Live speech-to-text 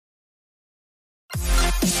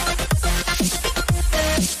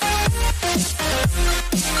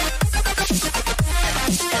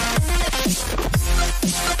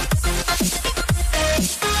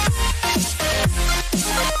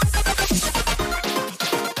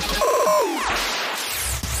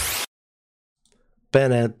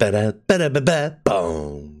Boom.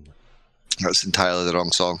 That's entirely the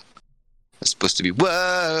wrong song. It's supposed to be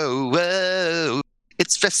whoa, whoa,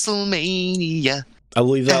 it's Wrestlemania. I'll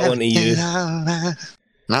leave that one to you.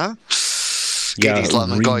 No? Yeah, Ladies,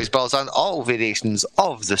 gentlemen, guys, girls, and all variations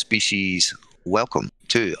of the species, welcome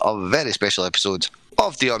to a very special episode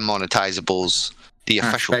of the Unmonetisables, the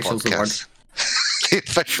official podcast. The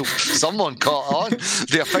official, someone caught on,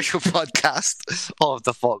 the official podcast of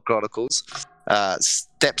the Folk Chronicles.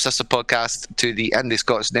 Stepsister podcast to the Indie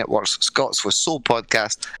Scots Network's Scots with Soul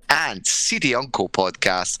podcast, and CD Uncle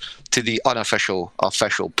podcast to the unofficial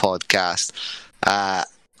official podcast.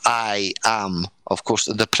 I am, of course,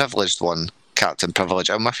 the privileged one, Captain Privilege,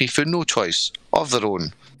 and with me for no choice of their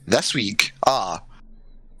own this week are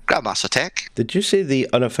Grandmaster Tech. Did you say the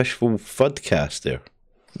unofficial Fudcast there?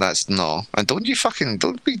 That's no. And don't be dissing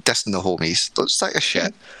the homies. Don't start your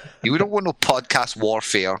shit. You don't want no podcast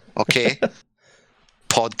warfare, okay?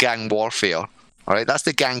 Pod gang warfare. Alright, that's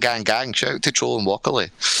the gang. Shout out to Troll and Walkerley.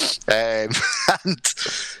 And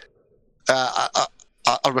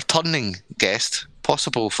a returning guest,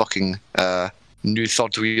 possible fucking new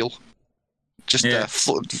third wheel. Just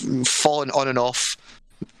falling on and off.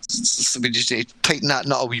 We just need to tighten that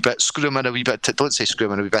nut a wee bit, screw him in a wee bit. Don't say screw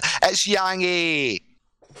him in a wee bit. It's Yangy!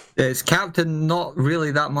 It's Captain, not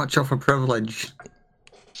really that much of a privilege.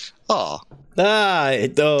 Oh.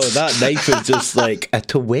 That knife was just like a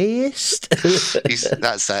twist.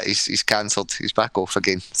 That's it. He's cancelled. He's back off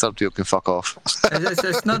again. Third wheel can fuck off.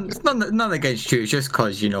 It's not against you. It's just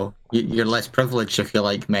because, you're less privileged if you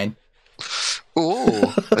like men.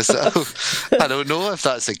 Oh, I don't know if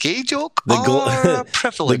that's a gay joke or a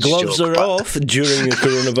privilege joke. The gloves are off during the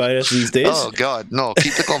coronavirus these days. Oh, God, no.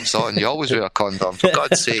 Keep the gloves on. You always wear a condom, for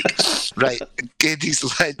God's sake. Right, ladies,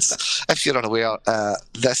 lads, if you're unaware,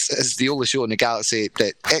 this is the only show in the galaxy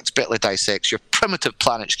that expertly dissects your primitive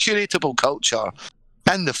planet's curatable culture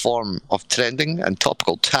in the form of trending and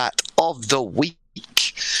topical tat of the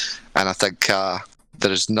week. And I think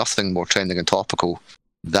there is nothing more trending and topical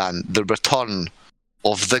than the return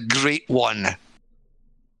of the great one,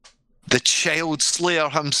 the child slayer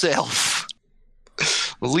himself,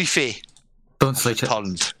 Leafy. Don't say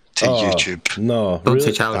returned to YouTube. No, don't really?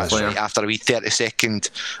 say child slayer. Right, after a wee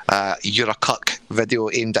 30-second "you're a cuck"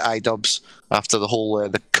 video aimed at iDubbbz, after the whole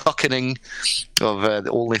the cuckening of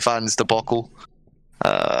the OnlyFans debacle,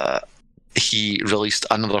 he released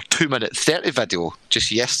another 2-minute 30 video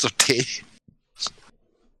just yesterday.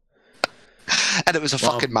 And it was a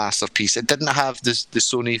fucking masterpiece. It didn't have the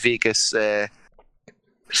Sony Vegas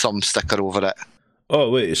thumb sticker over it. Oh,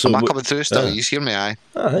 wait. So am I coming through still? You hear me, aye?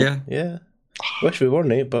 Yeah. Wish we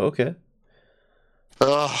weren't, but okay.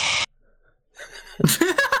 It's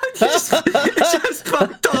just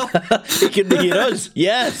fucked up. You can hear us.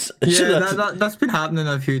 Yes. Yeah, that's been happening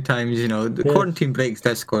a few times, The quarantine breaks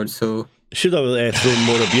Discord, so... Should have thrown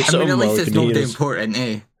more abuse at him. At least it's not important,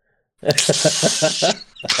 eh?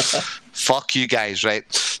 Fuck you guys, right?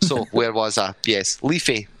 So where was I? Yes,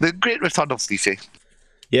 Leafy, the great return of Leafy.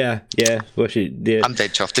 Yeah. I'm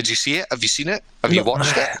dead chuffed. Did you see it? Have you seen it? Have you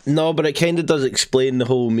watched it? No, but it kind of does explain the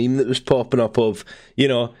whole meme that was popping up of,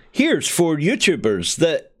 here's 4 YouTubers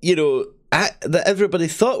that that everybody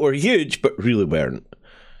thought were huge but really weren't.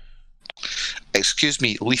 Excuse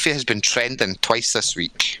me, Leafy has been trending twice this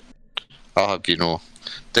week. Don't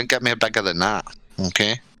get me bigger than that,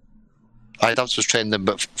 okay? iDubbbz was trending,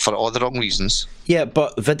 but for all the wrong reasons. Yeah,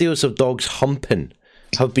 but videos of dogs humping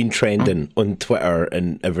have been trending on Twitter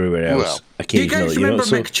and everywhere else. Well, do you occasionally. guys remember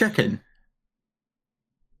McChicken?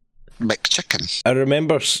 McChicken. I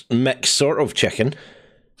remember Mick sort of chicken.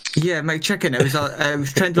 Yeah, McChicken. It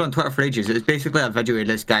was trending on Twitter for ages. It was basically a video of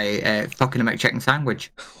this guy fucking a McChicken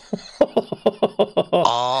sandwich.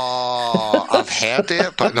 Oh, I've heard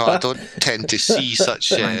it, but no, I don't tend to see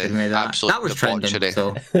such absolute that was trending,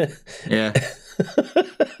 so yeah.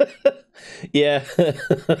 Yeah.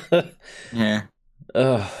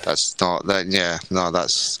 That's not that. Yeah, no,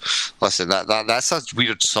 that's. Listen, that's a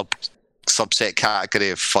weird subset category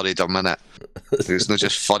of furrydom, innit? It's not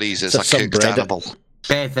just furries; it's a cooked animal.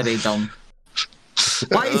 Very dumb.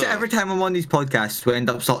 Why is it every time I'm on these podcasts we end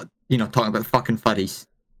up talking about fucking furries?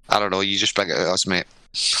 I don't know. You just bring it at us, mate.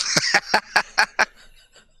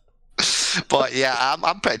 But yeah,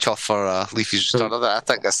 I'm pretty chuffed for Leafy's return. I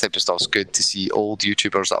think this type of stuff's good to see old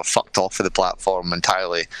YouTubers that have fucked off of the platform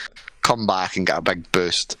entirely come back and get a big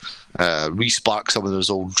boost. Respark some of those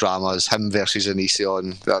old dramas. Him versus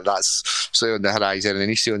Onision, that's so on the horizon. And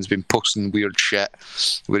Onision's been posting weird shit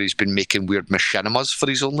where he's been making weird machinimas for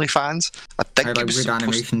his OnlyFans. I think he was weird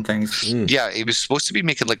animation things. Yeah, he was supposed to be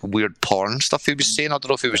making like weird porn stuff. He was saying, I don't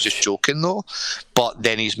know if he was just joking though, but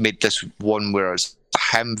then he's made this one where it's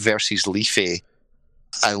him versus Leafy,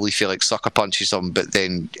 and Leafy like sucker punches him, but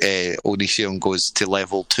then Onision goes to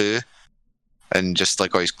level 2. And just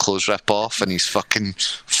like all his clothes rip off, and he's fucking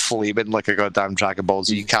flaming like a goddamn Dragon Ball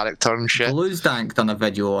Z character and shit. Blues Dank done a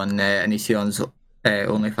video on Onision's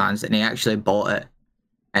OnlyFans, and he actually bought it.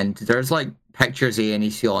 And there's like pictures of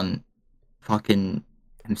Onision fucking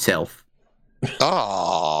himself.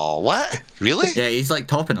 Oh, what? Really? Yeah, he's like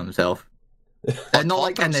topping himself. Not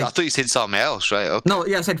like in the... I thought you said something else, right? Okay. No,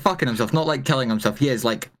 yeah, I said fucking himself, not like killing himself. He is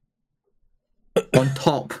like on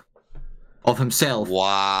top of himself.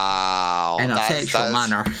 Wow. In a sexual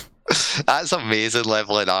manner. That's amazing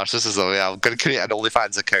level of narcissism. Yeah, I'm going to create an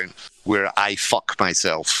OnlyFans account where I fuck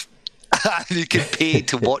myself. You can pay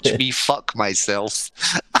to watch me fuck myself.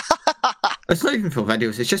 It's not even full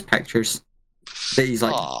videos, it's just pictures that he's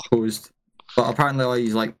like posed. But apparently all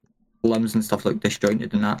his like limbs and stuff look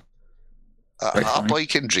disjointed and that. A boy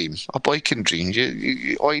can dream. A boy can dream.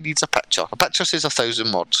 All he needs a picture. A picture says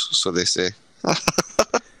 1,000 words, so they say.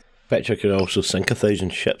 Picture can also sink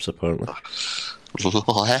 1,000 ships, apparently. Speaking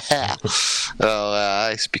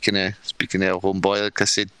of homeboy, like I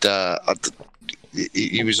said,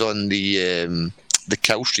 he was on the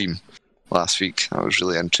kill stream last week. That was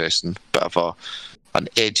really interesting. Bit of an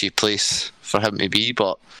edgy place for him to be,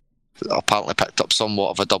 but apparently picked up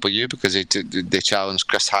somewhat of a W because they challenged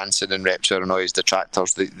Chris Hansen and Repture and all his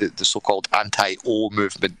detractors, the so-called anti-O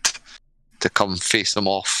movement, to come face them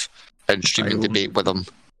off and stream and debate with him.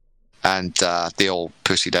 And they all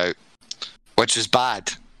pussied out, which is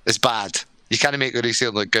bad. It's bad. You can't make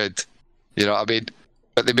Onision look good. You know what I mean?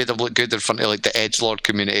 But they made him look good in front of like the edgelord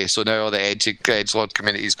community. So now all the edgelord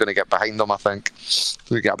community is going to get behind them, I think.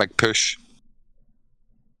 We get a big push.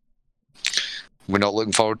 We're not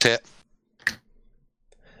looking forward to it.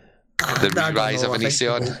 The rise of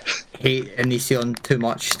Onision. Hate Onision too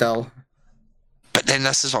much still. But then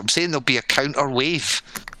this is what I'm saying, there'll be a counter wave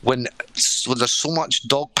when there's so much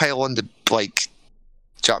dog pile on the, like,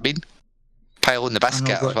 do you know what I mean? Pile on the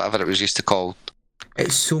biscuit, or whatever it was used to call.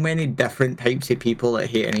 It's so many different types of people that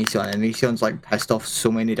hate Onision, and Onision's like pissed off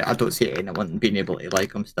so many that I don't see anyone being able to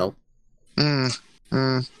like him still. I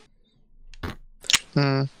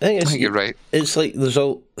think you're right. It's like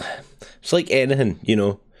it's like anything, you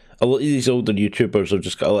know. A lot of these older YouTubers have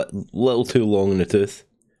just got a little too long in the tooth.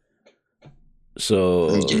 So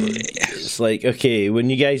it's like, okay, when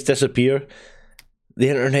you guys disappear, the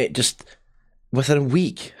internet just within a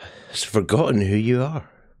week has forgotten who you are.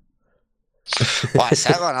 Well, I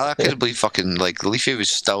said, man, I couldn't believe fucking like Leafy was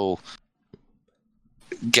still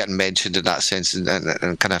getting mentioned in that sense, and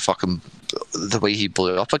kind of fucking the way he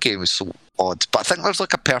blew up again was so odd. But I think there's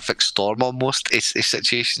like a perfect storm almost. It's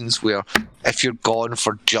situations where if you're gone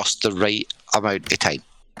for just the right amount of time,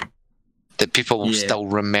 that people will still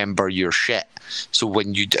remember your shit. So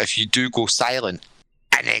if you do go silent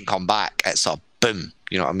and then come back, it's a boom.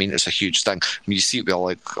 You know what I mean? It's a huge thing. I mean, you see it with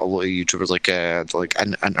like a lot of YouTubers, like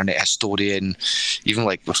an internet historian, even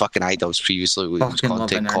like with fucking idols previously with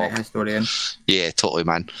content cop. Historian. Yeah, totally,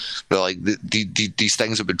 man. But like these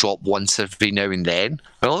things that would drop once every now and then.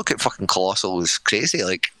 I mean, look at fucking Colossal, is crazy.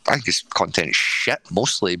 Like, I think his content is shit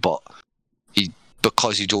mostly, but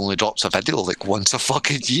because he only drops a video like once a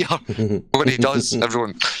fucking year. When he does,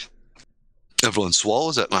 everyone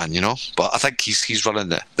swallows it, man, you know. But I think he's running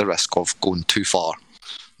the risk of going too far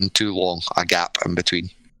and too long a gap in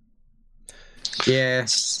between. Yeah,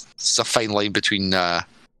 it's a fine line between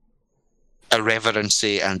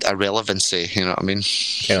irreverency and irrelevancy. You know what I mean?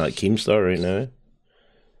 Kind of like Keemstar right now.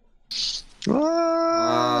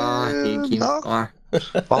 Keemstar.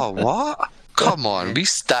 Oh, what? Come on, we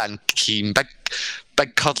stand Keem,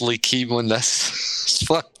 big cuddly Keem on this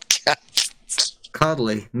podcast.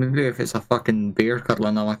 Cuddly? Maybe if it's a fucking bear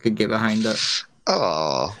cuddling him, I could get behind it.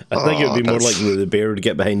 Oh, I think it would be more likely the bear would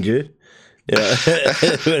get behind you. Yeah,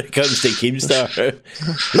 when it comes to Keemstar.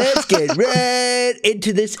 Let's get right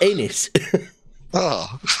into this anus.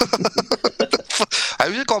 Oh.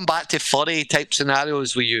 How's it gone back to furry type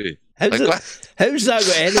scenarios with you? How's that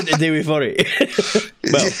got anything to do with furry?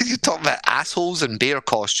 Well, you're talking about assholes and bear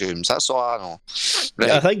costumes. That's all I know. Right.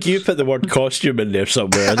 I think you put the word costume in there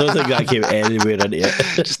somewhere. I don't think that came anywhere into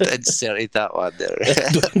it. Just inserted that one there.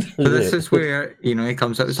 So this is where, you know, he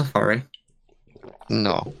comes out as a furry.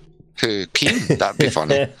 No. Who? Keem? That'd be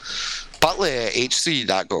funny. Partly H3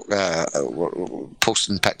 that got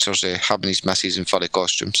posting pictures of having his misses in furry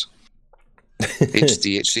costumes.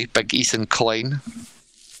 H3, big Ethan Klein.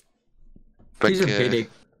 Big, He's in Payday.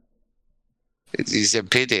 He's in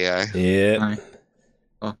Payday, aye. Yeah. Aye.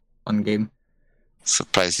 Oh, fun game.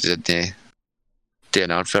 Surprised he didn't do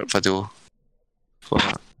an advert video for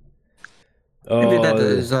that. Maybe that Oh,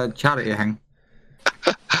 is a charity thing.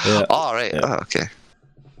 yeah. Oh, right. Yeah. Oh, okay.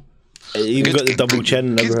 You got the double chin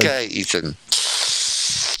and Good everything. guy, Ethan.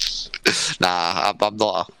 Nah, I'm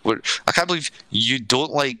not. I can't believe you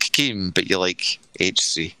don't like Game, but you like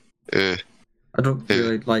H3. I don't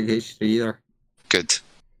really like H3 either. Good.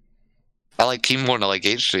 I like Game more than I like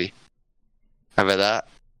H3. How about that?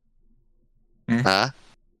 Yeah. Huh?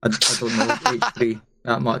 I don't know H3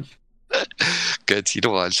 that much. Good. You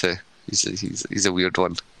don't want to. He's a weird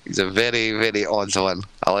one. He's a very, very odd one.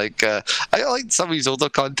 I like some of his older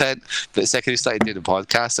content, but the second he started doing the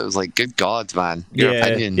podcast, it was like, good God, man, your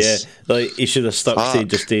opinions. Yeah, like he should have stuck to Fuck.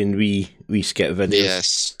 just doing wee skit videos.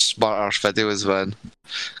 Yes, smart arse videos, man.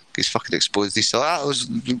 He's fucking exposed himself. That was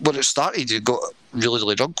when it started. You got really,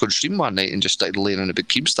 really drunk on stream one night and just started laying on about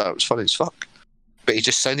Keemstar. It was funny as fuck. But he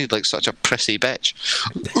just sounded like such a prissy bitch.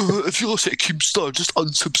 If you listen to Keemstar, just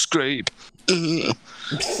unsubscribe.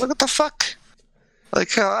 What the fuck?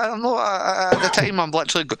 Like, I don't know, at the time I'm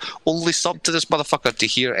literally only subbed to this motherfucker to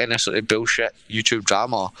hear any sort of bullshit YouTube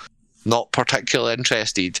drama. Not particularly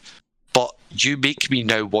interested. But you make me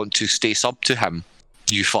now want to stay sub to him.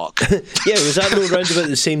 You fuck. Yeah, was that no round about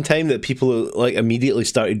the same time that people like immediately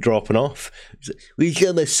started dropping off? We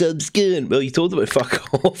got my subs going. Well, you told them to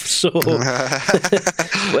fuck off, so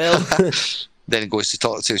well. Then he goes to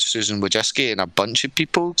talk to Susan Wojcicki and a bunch of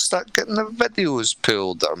people start getting their videos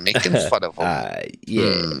pulled that are making fun of him.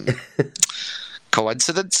 Yeah.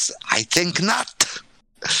 Coincidence? I think not.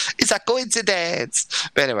 It's a coincidence.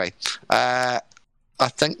 But anyway, I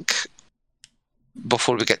think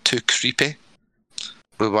before we get too creepy,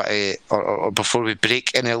 we want to, or before we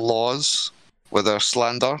break any laws with our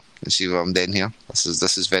slander, you see what I'm doing here?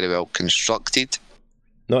 This is very well constructed.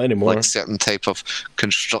 Not anymore. Like certain type of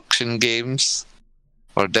construction games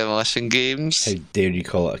or demolition games. How dare you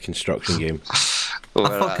call it a construction game? I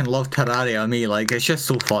fucking love Terraria, me, like, it's just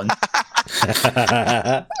so fun.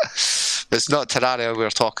 It's not Terraria we're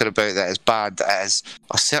talking about that is banned. It is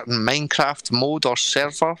a certain Minecraft mode or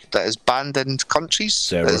server that is banned in countries.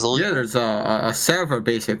 Server. Yeah, there's a server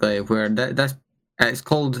basically where it's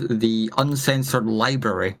called the Uncensored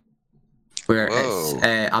Library, where Whoa.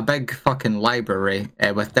 it's a big fucking library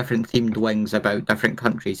with different themed wings about different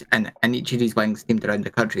countries, and each of these wings themed around the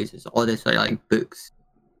countries is obviously like books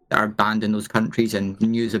that are banned in those countries and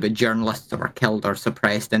news about journalists that were killed or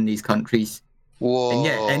suppressed in these countries. Whoa. And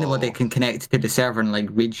yet anybody can connect to the server and like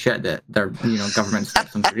read shit that their government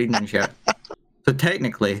stops them from reading and shit. So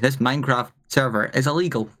technically, this Minecraft server is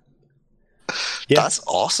illegal. Yeah. That's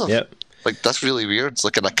awesome. Yep. Like, that's really weird. It's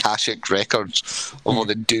like an Akashic records of all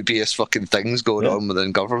the dubious fucking things going on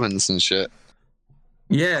within governments and shit.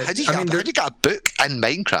 Yeah, How do you get a book in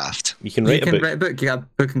Minecraft? You can write a book. write a book, you got a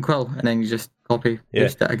book and quill, and then you just copy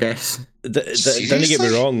paste it, I guess. Don't get me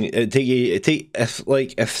wrong.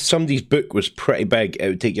 If somebody's book was pretty big, it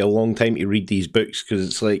would take you a long time to read these books because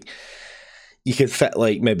it's like you could fit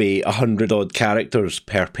like maybe 100 odd characters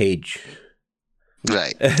per page.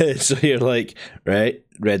 Right. So you're like, right,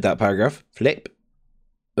 read that paragraph, flip.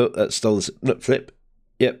 Oh, that's still flip.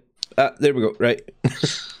 Yep. There we go. Right.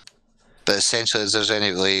 But essentially, is there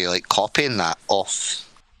any way like copying that off?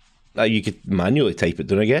 You could manually type it,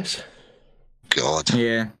 don't I guess? God.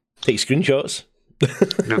 Yeah. Take screenshots.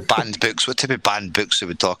 Banned books. What type of banned books are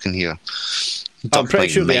we talking here? I'm pretty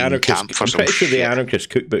sure the Mein anarchist. Kampf or I'm some pretty sure the shit.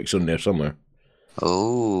 anarchist cookbook's on there somewhere.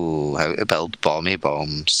 Oh, how to build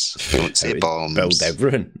bombs. Don't say bombs. Build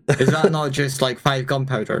everything. Is that not just like 5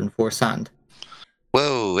 gunpowder and 4 sand?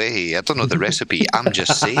 Whoa, hey, I don't know the recipe. I'm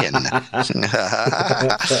just saying. I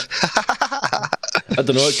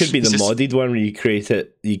don't know. It could be the modded one where you create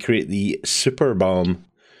the super bomb.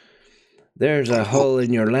 There's a hole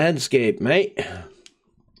in your landscape, mate.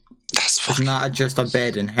 That's Isn't fucking... that just a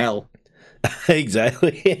bed in hell?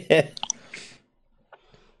 Exactly.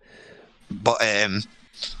 But I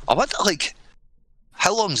wonder, like,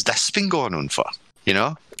 how long's this been going on for? You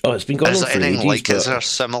know? Oh, it's been going Is on there for anything ages. like? Is there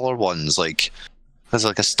similar ones like? There's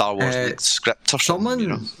like a Star Wars like, script or something. Someone You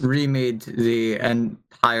know? remade the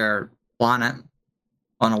entire planet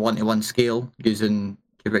on a 1-to-1 scale using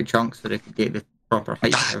cubic chunks so they could get the proper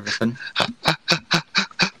height and everything.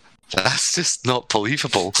 That's just not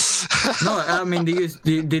believable. No, I mean they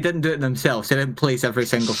didn't do it themselves. They didn't place every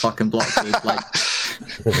single fucking block. Like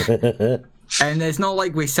And it's not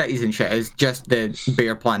like with cities and shit, it's just the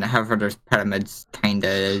bare planet. However, there's pyramids, kind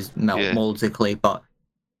of, is molds of clay, but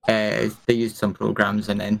they use some programs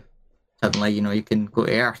and then suddenly, you can go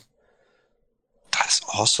to Earth. That's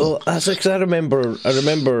awesome. Well, that's because I remember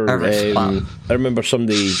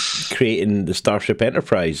somebody creating the Starship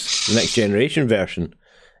Enterprise, the next generation version,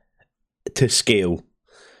 to scale,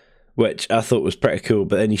 which I thought was pretty cool.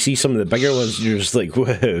 But then you see some of the bigger ones, and you're just like,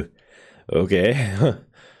 whoa, okay,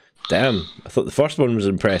 damn. I thought the first one was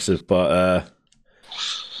impressive, but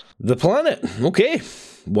the planet, okay,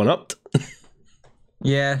 one-upped.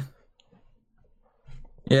 Yeah.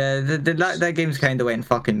 Yeah, that game's kind of went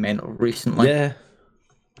fucking mental recently. Yeah.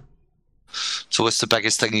 So what's the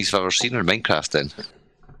biggest thing you've ever seen in Minecraft then?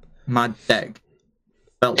 Mad dick.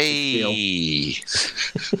 Built to Hey.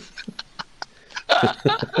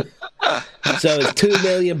 So it's 2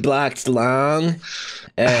 million blocks long.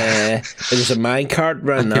 There's a minecart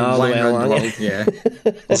running all the way along it. Yeah.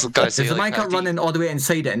 There's a minecart running all the way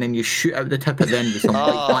inside it, and then you shoot out the tip at the end with some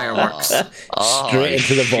white fireworks. Straight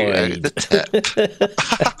into the void.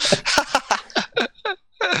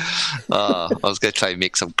 I was going to try and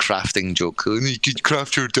make some crafting joke. You could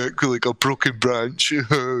craft your deck with like a broken branch. A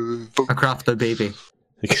crafter baby.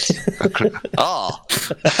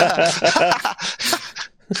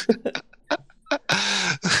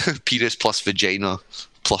 Penis plus vagina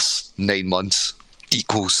plus 9 months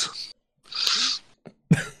equals.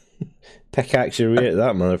 Pickaxe your way at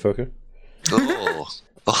that, motherfucker.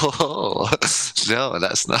 Oh, no,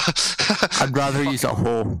 that's not. I'd rather use a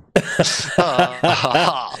hoe.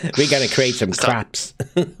 We're gonna create some craps.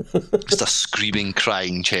 Just a screaming,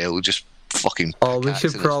 crying child, just fucking. Oh, we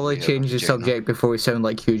should probably change the subject before we sound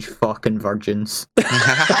like huge fucking virgins. Before?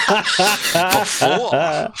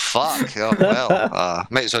 Fuck. Oh, well,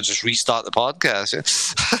 might as well just restart the podcast.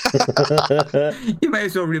 You might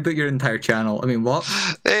as well reboot your entire channel. I mean, what?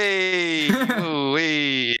 Hey,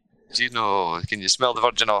 wait. Can you smell the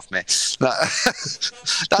virgin off me?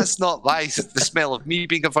 That's not the smell of me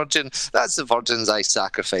being a virgin. That's the virgins I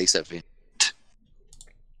sacrifice every night.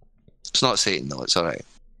 It's not Satan though, it's alright.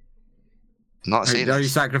 Not Satan. Are you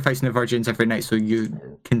sacrificing the virgins every night so you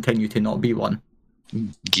continue to not be one?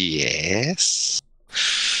 Yes.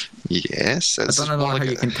 Yes. I don't know how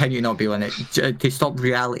you continue to not be one. To stop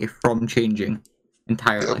reality from changing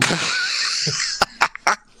entirely.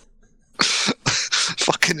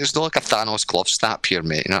 Fucking, there's not like a Thanos glove snap here,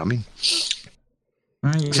 mate. You know what I mean?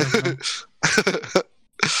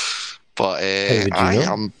 But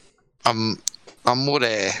I'm more.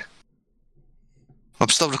 I'm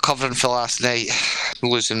still recovering for last night,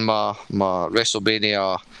 losing my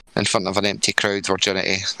Wrestlemania in front of an empty crowd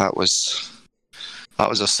virginity. That was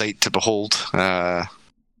a sight to behold.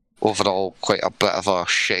 Overall, quite a bit of a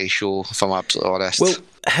shitty show, if I'm absolutely honest. Well,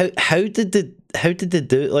 how did they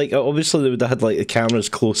do it? Like, obviously they would have had like the cameras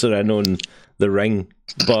closer in on the ring,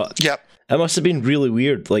 but yep. It must have been really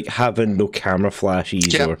weird, like having no camera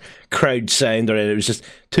flashes or crowd sound or anything. It was just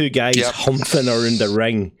two guys humping around the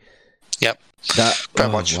ring. Yep.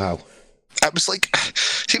 Pretty much. Wow. It was like,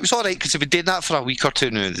 see, it was alright because they've been doing that for a week or two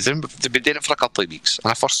now. They've been doing it for a couple of weeks,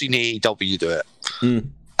 and I first seen AEW do it.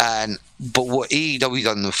 But what AEW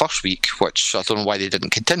done the first week, which I don't know why they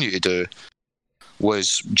didn't continue to do,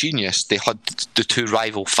 was genius. They had the two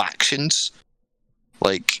rival factions,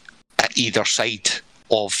 like at either side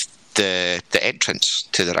of the entrance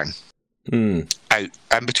to the ring, out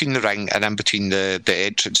in between the ring and in between the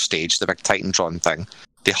entrance stage, the big Titantron thing.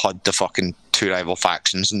 They had the fucking two rival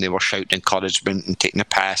factions, and they were shouting encouragement and taking a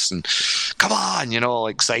piss and come on,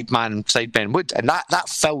 like sidemen would, and that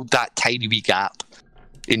filled that tiny wee gap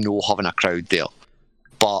in no having a crowd there.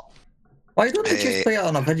 But why don't they just play it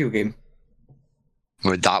on a video game?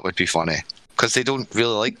 Well, that would be funny, because they don't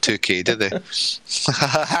really like 2K, do they?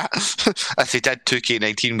 If they did,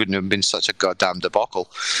 2K19 wouldn't have been such a goddamn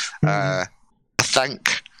debacle. I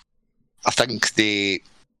think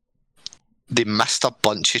they missed a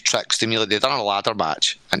bunch of tricks to me. Like, they done a ladder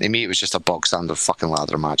match, and to me it was just a bog standard fucking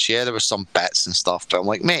ladder match. Yeah, there was some bits and stuff, but I'm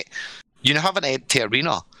like, mate, you have an empty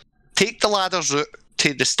arena. Take the ladders out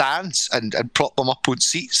to the stands and prop them up on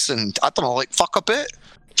seats, and I don't know, like, fuck a bit.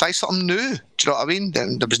 Try something new. Do you know what I mean?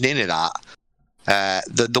 There was none of that.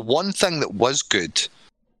 The one thing that was good,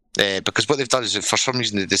 because what they've done is, for some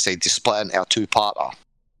reason, they decided to split into a two-parter.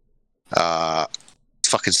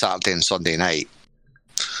 Fucking Saturday and Sunday night.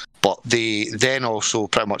 But they then also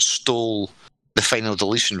pretty much stole the final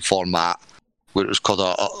deletion format, where it was called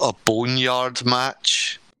a boneyard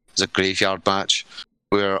match. It was a graveyard match,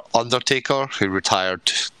 where Undertaker, who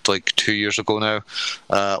retired like 2 years ago now,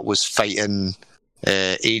 was fighting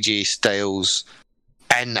AJ Styles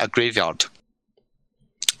in a graveyard.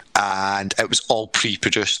 and it was all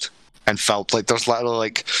pre-produced and filmed. Like there's literally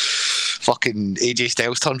like fucking AJ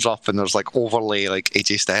Styles turns up and there's like overlay like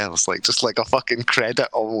AJ Styles, like just like a fucking credit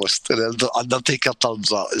almost, and then the Undertaker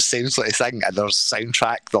turns up, the same sort of thing, and there's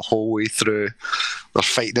soundtrack the whole way through. They're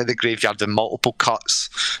fighting in the graveyard in multiple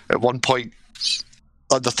cuts. At one point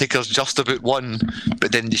Undertaker's just about won,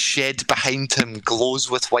 but then the shed behind him glows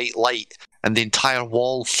with white light and the entire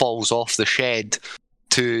wall falls off the shed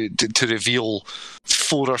to reveal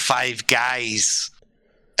 4 or 5 guys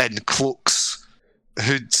in cloaks,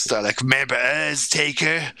 hoods that are like, remember us,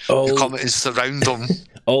 Taker? Who come and surround them.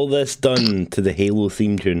 All this done to the Halo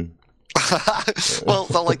theme tune. Well,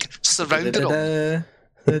 they're like surrounding him.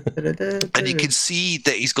 And you can see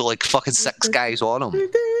that he's got like fucking 6 guys on him.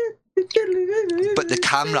 But the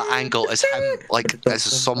camera angle is him, like, as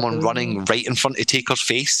someone running right in front of Taker's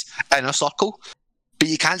face in a circle. But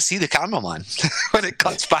you can't see the cameraman when it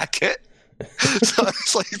cuts back in. So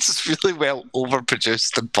it's like, it's just really well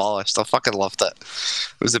overproduced and polished. I fucking loved it.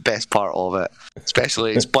 It was the best part of it.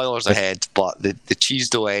 Especially, spoilers ahead, but the cheese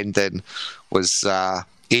dough ending was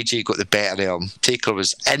AJ got the better of him. Taker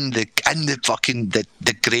was in the fucking the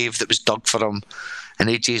grave that was dug for him, and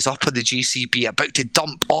AJ's up on the GCB about to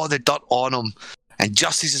dump all the dirt on him, and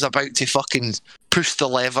just as he's about to fucking push the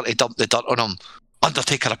lever to dump the dirt on him,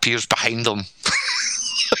 Undertaker appears behind him.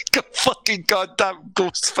 Like a fucking goddamn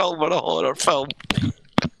ghost film or a horror film.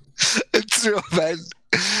 And threw him in.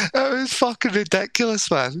 It was fucking ridiculous,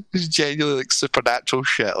 man. It was genuinely like supernatural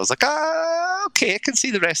shit. I was like, okay, I can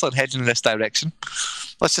see the wrestling heading in this direction.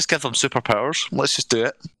 Let's just give them superpowers. Let's just do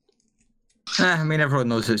it. I mean, everyone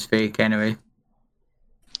knows it's fake anyway.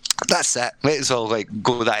 That's it. Might as well like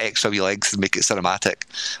go that extra wee legs and make it cinematic.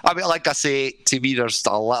 I mean, like I say, to me, there's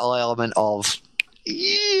a little element of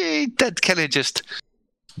he did kind of just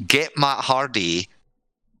get Matt Hardy,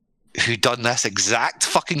 who done this exact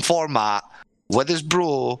fucking format with his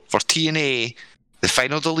bro for TNA, the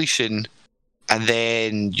final deletion, and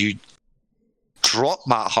then you drop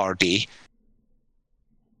Matt Hardy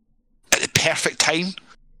at the perfect time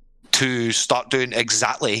to start doing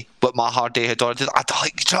exactly what Matt Hardy had already done.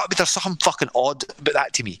 Like, you know what I mean? There's something fucking odd about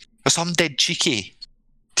that to me. There's something dead cheeky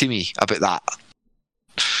to me about that.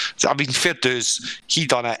 So, I mean, fair dues, he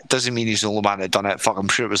done it. Doesn't mean he's the only man that done it. Fuck, I'm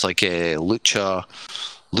sure it was like a Lucha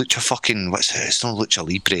fucking, what's it? It's not Lucha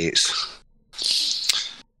Libre, it's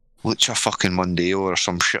Lucha fucking Mondeo or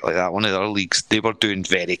some shit like that. One of their leagues, they were doing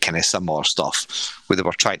very kind of similar stuff where they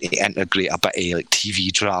were trying to integrate a bit of like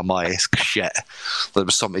TV drama-esque shit. There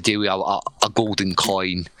was something to do with a golden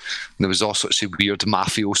coin. And there was all sorts of weird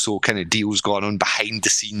mafioso kind of deals going on behind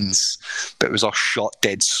the scenes, but it was all shot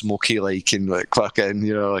dead smoky, like in like fucking,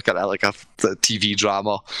 you know, like a TV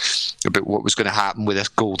drama about what was going to happen with this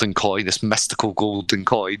golden coin, this mystical golden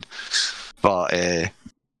coin. But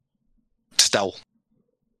still,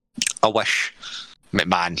 I wish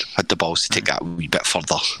McMahon had the balls to take that a wee bit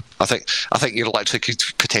further. I think you literally could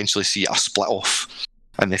potentially see a split off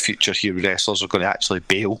in the future here. Wrestlers are going to actually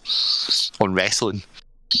bail on wrestling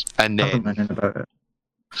and then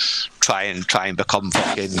try and become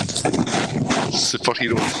fucking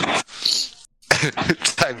superheroes.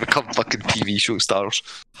 Try and become fucking TV show stars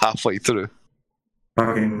halfway through.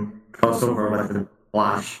 Fucking crossover with the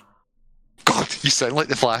Flash. God, you sound like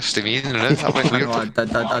the Flash to me.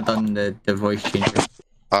 I done the voice change.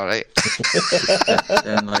 Alright.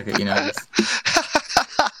 Then, like, you know,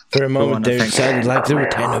 for a moment there, it sounded like there were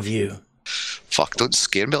 10 of you. Fuck, don't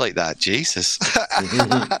scare me like that, Jesus.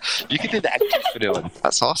 You can do the intro for Dylan.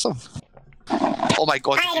 That's awesome. Oh my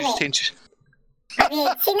God, did you change? Have you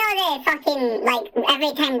seen all the fucking, like,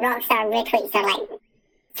 every time Rockstar retweets or, like,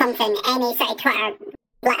 something, any sort of Twitter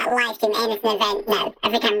live stream, anything event now,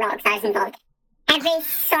 every time Rockstar's involved, every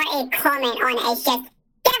sort of comment on it is just,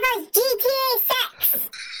 give us GTA 6!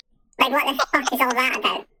 Like, what the fuck is all that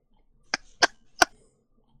about?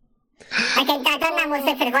 Like, I've done that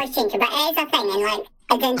mostly for the voice changer, but it is a thing, and like,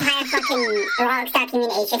 the entire fucking Rockstar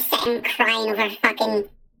community is just sitting crying over fucking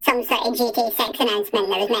some sort of GTA 6 announcement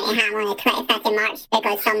that was meant to happen on the 25th of March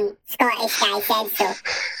because some Scottish guy said so.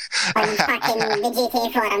 On fucking the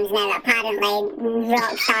GTA forums now, that apparently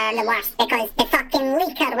Rockstar are the worst because the fucking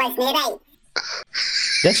leaker wasn't right.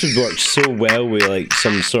 This would work so well with like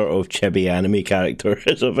some sort of chibi anime character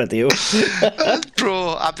as a video.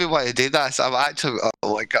 Bro, I've been wanting to do that. So I'm actually,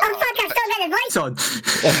 oh my God. Oh fuck, I've still got the voice on.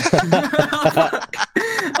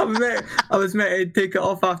 I was meant to take it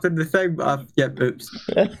off after the thing, but oops.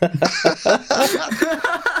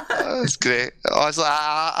 That's great.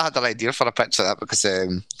 I had an idea for a picture of that because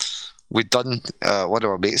we'd done, one of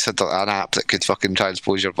our mates had an app that could fucking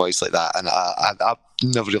transpose your voice like that, and I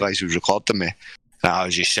never realised it was recording me. And I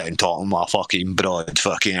was just sitting talking my fucking broad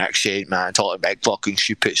fucking accent, man, talking big fucking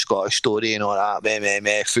stupid Scottish story and all that,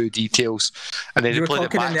 meh, food details. And then You were played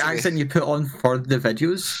talking it back in the to me. accent you put on for the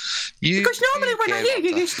videos? Because normally when I hear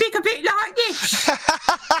you, you speak a bit like this.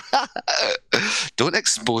 Don't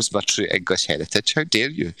expose my true English heritage, how dare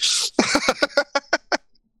you?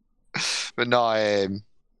 But no,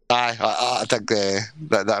 I think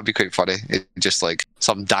that'd be quite funny. It's just like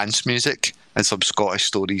some dance music and some Scottish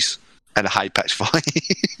stories and a high pitched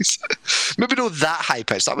voice. Maybe not that high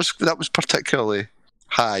pitched. That was particularly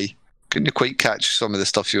high. Couldn't quite catch some of the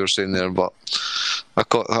stuff you were saying there, but I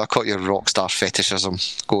caught your rock star fetishism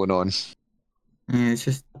going on. Yeah, it's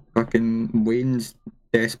just fucking Wayne's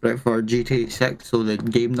desperate for GTA 6 so the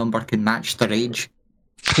game number can match their age.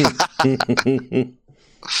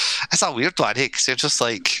 It's a weird one, because you're just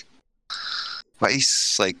like, but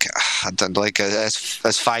he's like, I don't know, like,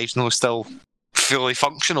 is 5 no still fully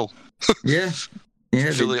functional? Yeah,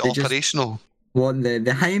 fully they operational. Want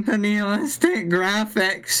the hyper-realistic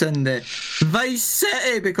graphics and the Vice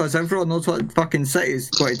City, because everyone knows what fucking city is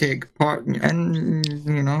going to take part in,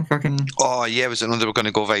 you know, fucking... Oh yeah, was it when they were going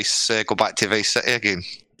to go back to Vice City again?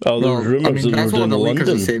 Oh, there were rumours that they that's were what doing the leakers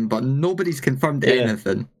London. are saying, but nobody's confirmed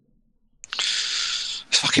anything.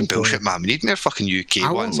 It's fucking bullshit, man. We need more fucking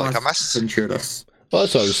UK ones. Like, I miss... Insurance. Well,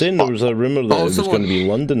 that's what I was saying. There was a rumour that it was going to be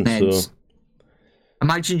London. Neds. So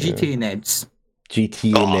Imagine GTA Neds.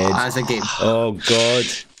 GTA Neds as a game. Oh god.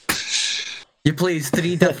 You play as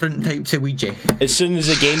 3 different types of Ouija. As soon as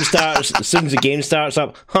the game starts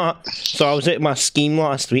up, so I was at my scheme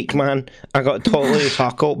last week, man. I got totally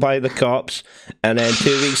hackled by the cops, and then 2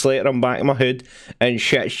 weeks later I'm back in my hood, and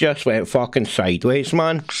shit's just went fucking sideways,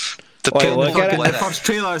 man. The first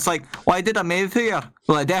trailer, it's like, why did I move here?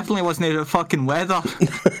 Well, it definitely wasn't the fucking weather.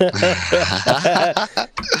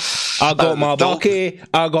 I got my bucky,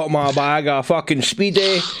 I got my bag of fucking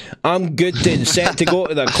speedy, I'm good and set to go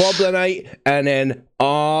to the club tonight, and then,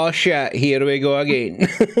 oh shit, here we go again.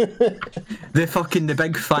 The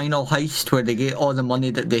big final heist where they get all the money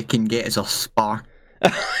that they can get is a spark.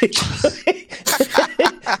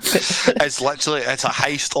 It's a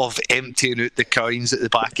heist of emptying out the coins at the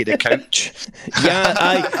back of the couch.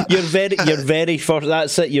 Yeah, your very first.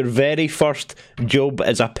 That's it. Your very first job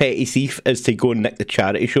as a petty thief is to go and nick the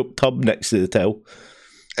charity shop tub next to the till.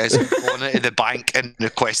 Is going into the bank and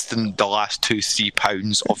requesting the last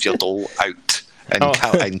 £2-3 of your dough out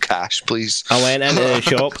in cash, please. I went into the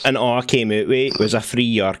shop and all I came out with was a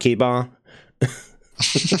free Yorkie bar.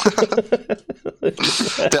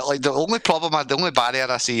 The only barrier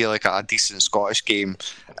I see like a decent Scottish game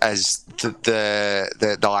is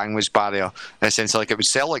the language barrier, in the sense like it would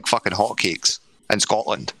sell like fucking hotcakes in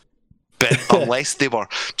Scotland, but unless they were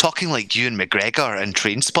talking like Ewan McGregor in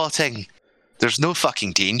Trainspotting, there's no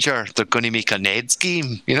fucking danger they're going to make a Ned's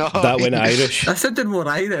game, you know. That went Irish. I sounded more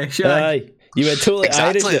Irish. Aye. You went totally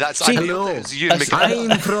exactly, Irish.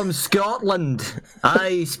 I'm from Scotland.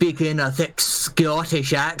 I speak in a thick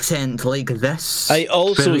Scottish accent like this. I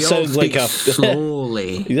also sound like a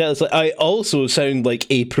slowly. Exactly. I also sound like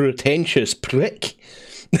a pretentious prick.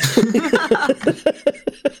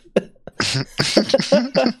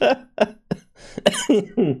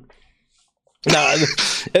 Nah,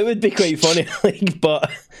 it would be quite funny,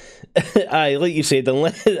 but aye, like you said,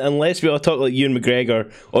 unless we all talk like Ewan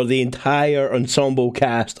McGregor or the entire ensemble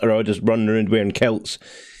cast are all just running around wearing kilts,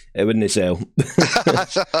 it wouldn't sell.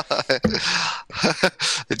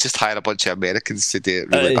 They just hire a bunch of Americans to do it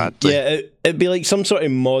really badly. Yeah, it'd be like some sort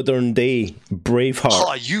of modern day Braveheart.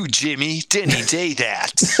 Oh, you Jimmy, didn't he do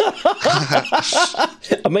that?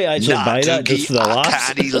 I might actually buy that just for the laughs.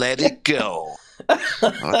 Can't he let it go?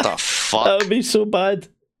 What the fuck? That would be so bad.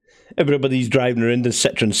 Everybody's driving around in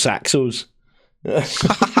Citroen Saxos.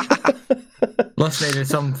 Listening to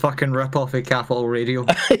some fucking rip-off of Capital Radio.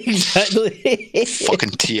 Exactly.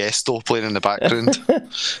 Fucking Tiesto playing in the background.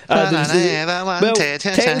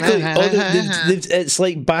 Technically, it's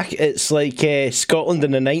like Scotland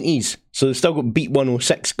in the 90s, so they've still got Beat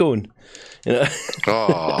 106 going. You know?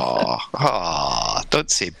 Don't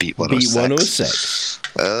say Beat 106. Beat 106.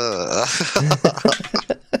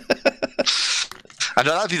 I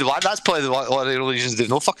know that'd be the one. That's probably one of the reasons they've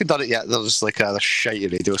not fucking done it yet. There's like other shitty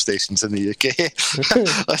radio stations in the UK.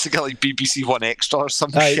 Let's get like BBC One Extra or some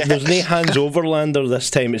shit. There's no Hans Overlander this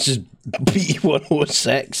time. It's just Beat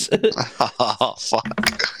 106. Oh,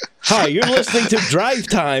 fuck. Hi, you're listening to Drive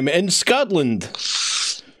Time in Scotland.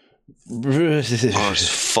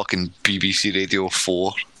 It's fucking BBC Radio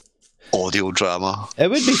 4 audio drama. It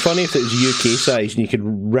would be funny if it was UK size and you could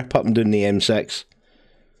rip up and down the M6.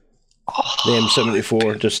 The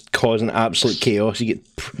M74 just causing absolute chaos. You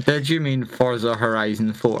get. Did you mean Forza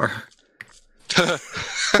Horizon 4?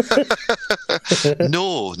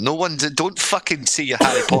 No one. Don't fucking say your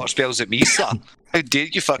Harry Potter spells at me, sir. How dare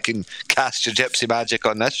you fucking cast your gypsy magic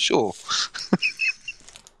on this show?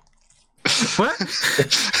 What?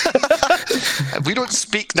 We don't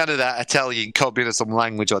speak none of that Italian communism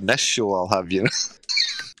language on this show, I'll have you.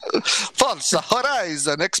 Forza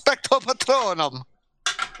Horizon, expecto patronum.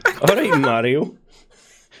 Alright, Mario.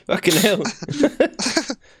 Fucking hell.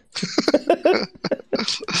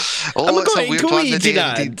 Oh, I'm it's a going weird to one eat today,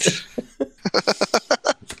 that. indeed.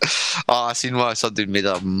 Oh, I seen what somebody made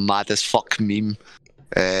a mad as fuck meme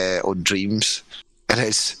on Dreams. And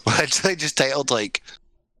it's literally just titled like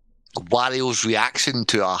Wario's reaction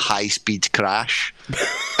to a high-speed crash.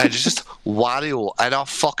 And it's just Wario in a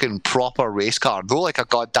fucking proper race car. No, like a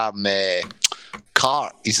goddamn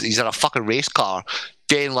car. He's in a fucking race car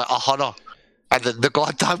doing like 100. And the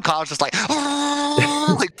goddamn car's just like,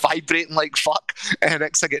 like vibrating like fuck. And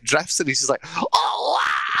next thing it drifts and he's just like, oh,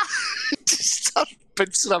 ah! Just starts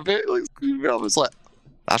bouncing about. Like, I was like,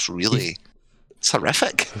 that's really, it's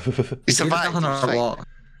horrific. He survived.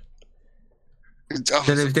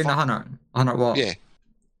 Did he was doing 100 what? Yeah.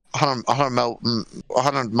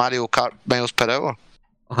 100 Mario Kart miles per hour.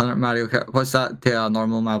 100 Mario Kart. What's that to a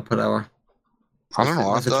normal mile per hour? I don't know.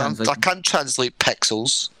 What's the I translation? can't translate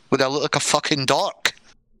pixels. Would I look like a fucking dork?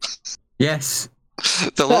 Yes.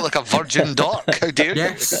 They look like a virgin dork. How dare you?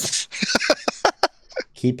 Yes.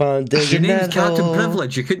 Keep on digging Your name's that Captain hole.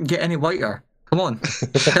 Privilege. You couldn't get any whiter. Come on.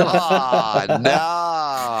 Ah,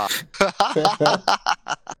 no.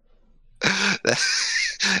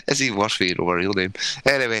 It's even worse for you know my real name.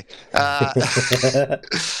 Anyway,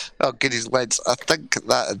 oh goodies lids, I think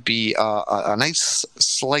that'd be a nice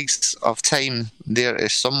slice of time there to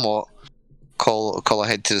somewhat call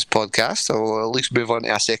ahead to this podcast, or at least move on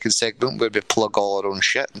to a second segment where we plug all our own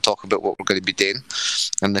shit and talk about what we're going to be doing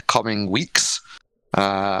in the coming weeks.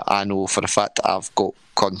 I know for a fact that I've got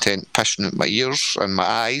content pissing out my ears and my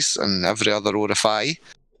eyes and every other orifice.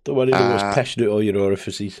 Don't worry, no one's pissing out all your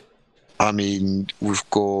orifices. I mean, we've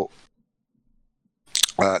got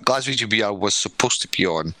Glasgow GBR was supposed to be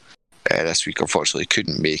on this week. Unfortunately,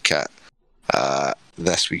 couldn't make it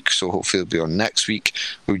this week, so hopefully it'll be on next week.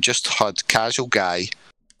 We've just had Casual Guy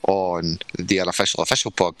on the Unofficial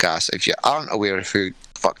Official podcast. If you aren't aware of who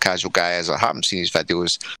fuck Casual Guy is or haven't seen his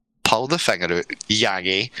videos, pull the finger out,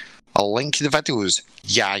 Yagi. I'll link the videos,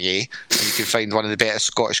 Yagi, and you can find one of the better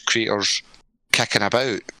Scottish creators kicking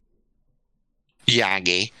about,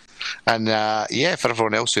 Yagi. And yeah, for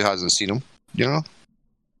everyone else who hasn't seen him, you know,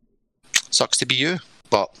 sucks to be you,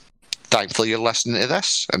 but thankfully you're listening to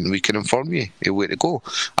this and we can inform you where to go.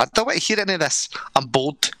 I don't want to hear any of this. I'm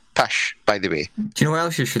bold pish, by the way. Do you know what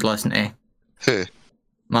else you should listen to? Who?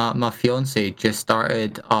 My fiance just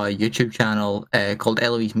started a YouTube channel called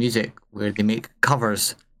Eloise Music, where they make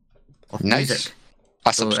covers of music.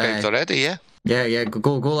 I subscribed already, yeah. Yeah,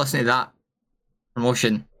 go listen to that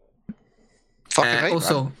promotion. Fucking right,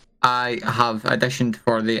 also, man. I have auditioned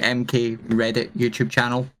for the MK Reddit YouTube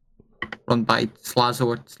channel, run by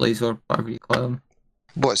Slazor, whatever you call them.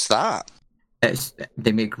 What's that?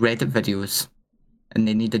 They make Reddit videos, and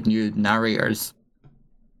they needed new narrators.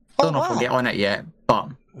 Don't know if we'll get on it yet, but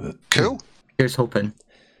cool. Here's hoping.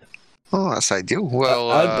 Oh, that's ideal.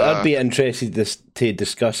 Well, I'd be interested to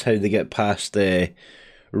discuss how they get past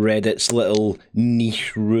Reddit's little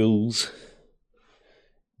niche rules.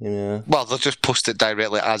 You know. Well, they'll just post it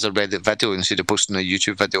directly as a Reddit video instead of posting a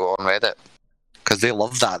YouTube video on Reddit, because they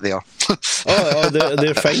love that there.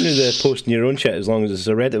 They're fine with posting your own shit as long as it's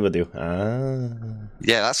a Reddit video.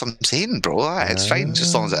 Yeah, that's what I'm saying, bro. It's fine just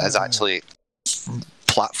as long as it is actually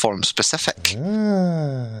platform specific.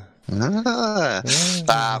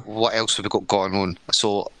 What else have we got going on?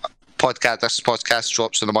 So, this podcast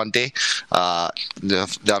drops on a Monday.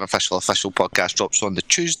 The Unofficial Official podcast drops on the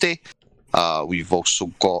Tuesday. We've also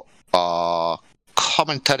got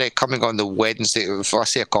commentary coming on the Wednesday. If I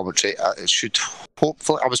say a commentary, it should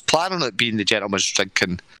hopefully. I was planning on it being the Gentleman's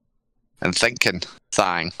Drinking and Thinking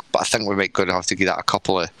thing, but I think we might going to have to give that a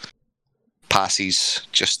couple of passes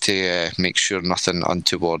just to make sure nothing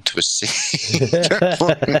untoward was said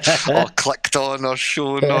or clicked on or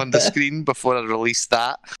shown on the screen before I release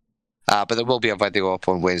that. But there will be a video up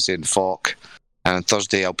on Wednesday in Falk, and on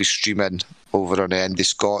Thursday I'll be streaming over on the Indie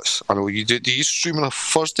Scots. I know you do. Do you stream on a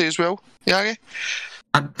Thursday as well, Yagi?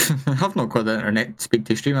 I have not got the internet speed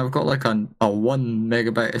to stream. I've got like a 1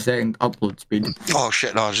 megabit a second upload speed. Oh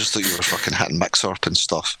shit! No, I just thought you were fucking hitting Mixup and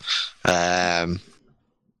stuff.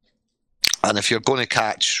 And if you're going to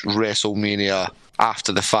catch Wrestlemania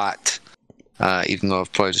after the fact, even though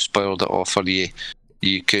I've probably spoiled it all for you.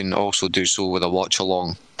 You can also do so with a watch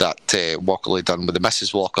along that Walkerly done with the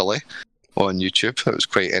Mrs. Walkerly on YouTube. It was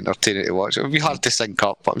quite entertaining to watch. It would be hard to sync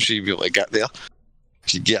up, but I'm sure you'll be able to get there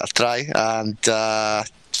if you get a try. And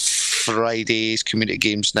Friday's Community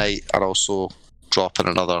Games Night are also dropping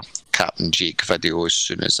another Captain Jake video as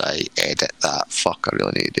soon as I edit that. Fuck, I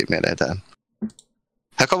really need to do more editing.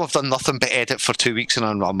 How come I've done nothing but edit for 2 weeks and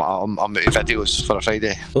I'm out of videos for a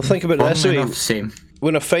Friday? Well, think about it this way. Same.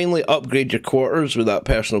 When I finally upgrade your quarters with that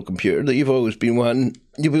personal computer that you've always been wanting,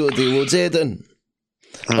 you'll be able to do loads of editing.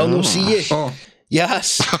 I'll not see you. Oh.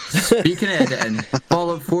 Yes. Speaking of editing,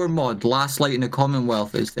 Fallout 4 mod, Last Light in the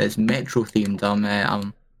Commonwealth is Metro themed.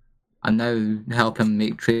 I'm now helping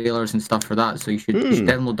make trailers and stuff for that, so you should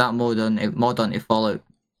download that mod onto Fallout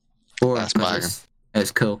 4. That's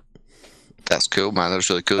it's cool. That's cool, man. That's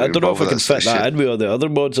really cool. I don't know if I can fit that in with all the other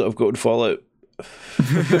mods that I've got in Fallout.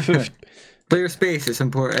 Player space, it's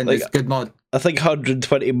important. It's a good mod. I think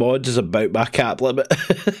 120 mods is about my cap limit.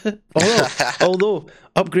 Although,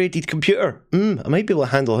 upgraded computer. I might be able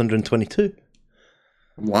to handle 122.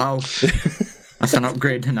 Wow. That's an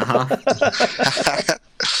upgrade and a half.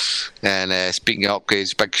 And speaking of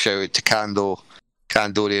upgrades, big shout out to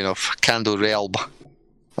Candorian of Candle Realm,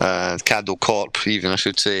 Candle Corp, even I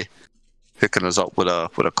should say, hooking us up with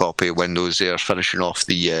a copy of Windows there, finishing off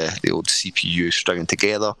the old CPU stringing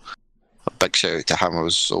together. A big shout out to him. I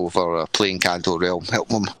was over playing Candle Realm,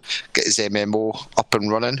 helping him get his MMO up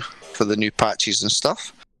and running for the new patches and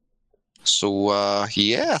stuff. So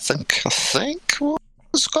yeah, I think well,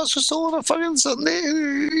 Scott's was still on a fucking Sunday.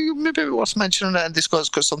 Maybe worth mentioning that Andy Scott's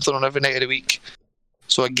got something on every night of the week.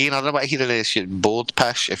 So again, I don't want to hear this board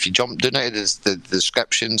pish. If you jump down into the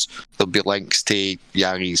descriptions, there'll be links to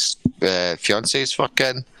Yangi's fiance's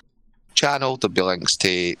fucking channel. There'll be links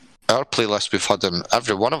to our playlist we've had on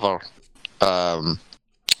every one of our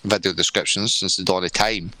video descriptions since the dawn of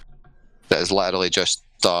time. That is literally just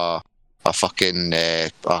a fucking a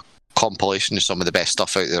compilation of some of the best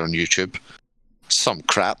stuff out there on YouTube. Some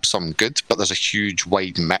crap, some good, but there's a huge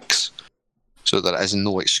wide mix, so there is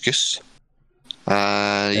no excuse.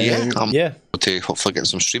 I'm to hopefully get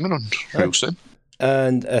some streaming on real soon.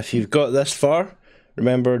 And if you've got this far,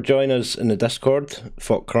 remember, join us in the Discord,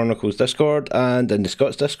 Fock Chronicles Discord, and in the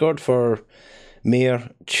Scots Discord for Mayor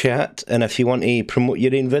Chat. And if you want to promote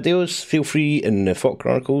your own videos, feel free in the Fock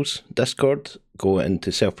Chronicles Discord, go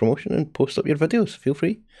into self-promotion and post up your videos. Feel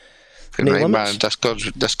free. No right, limits.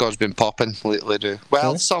 man. Discord's been popping lately.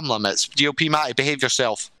 Well, some limits. DOP Matty, behave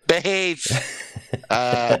yourself. Behave.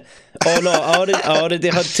 Oh no! I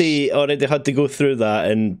already had to go through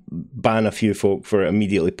that and ban a few folk for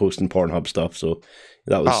immediately posting Pornhub stuff. So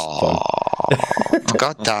that was fun.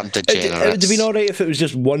 Goddamn degenerates. It would have been alright if it was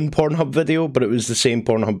just one Pornhub video, but it was the same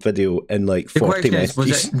Pornhub video in like 40 minutes.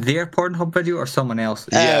 Was it their Pornhub video or someone else?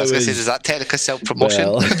 Yeah, I was going to say, is that technically self-promotion?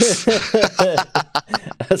 Well,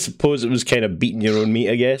 I suppose it was kind of beating your own meat,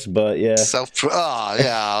 I guess, but yeah.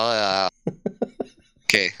 Yeah.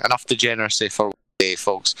 Okay, enough degeneracy for today,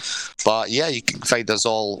 folks. But yeah, you can find us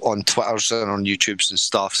all on Twitters and on YouTubes and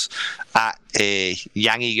stuffs at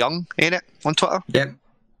Yangy Young, ain't it, on Twitter? Yep.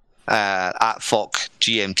 At Fock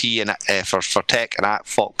GMT and for tech, and at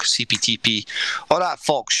Fock CPTP, or at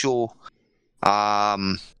Fock Show.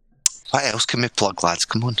 What else can we plug, lads?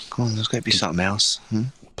 Come on, there's got to be something else.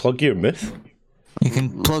 Plug your myth. You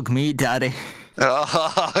can plug me, Daddy.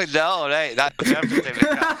 Oh no, right, that's everything.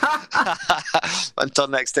 Until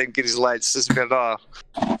next time, kiddies, lads, this has been a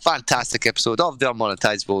fantastic episode of the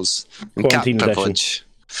Unmonetisables and Captain Privilege.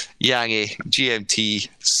 Yangy, GMT,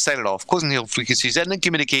 signing off, closing the frequencies, ending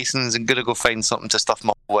communications, and gonna go find something to stuff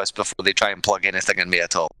my with before they try and plug anything in me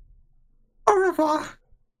at all. Au revoir.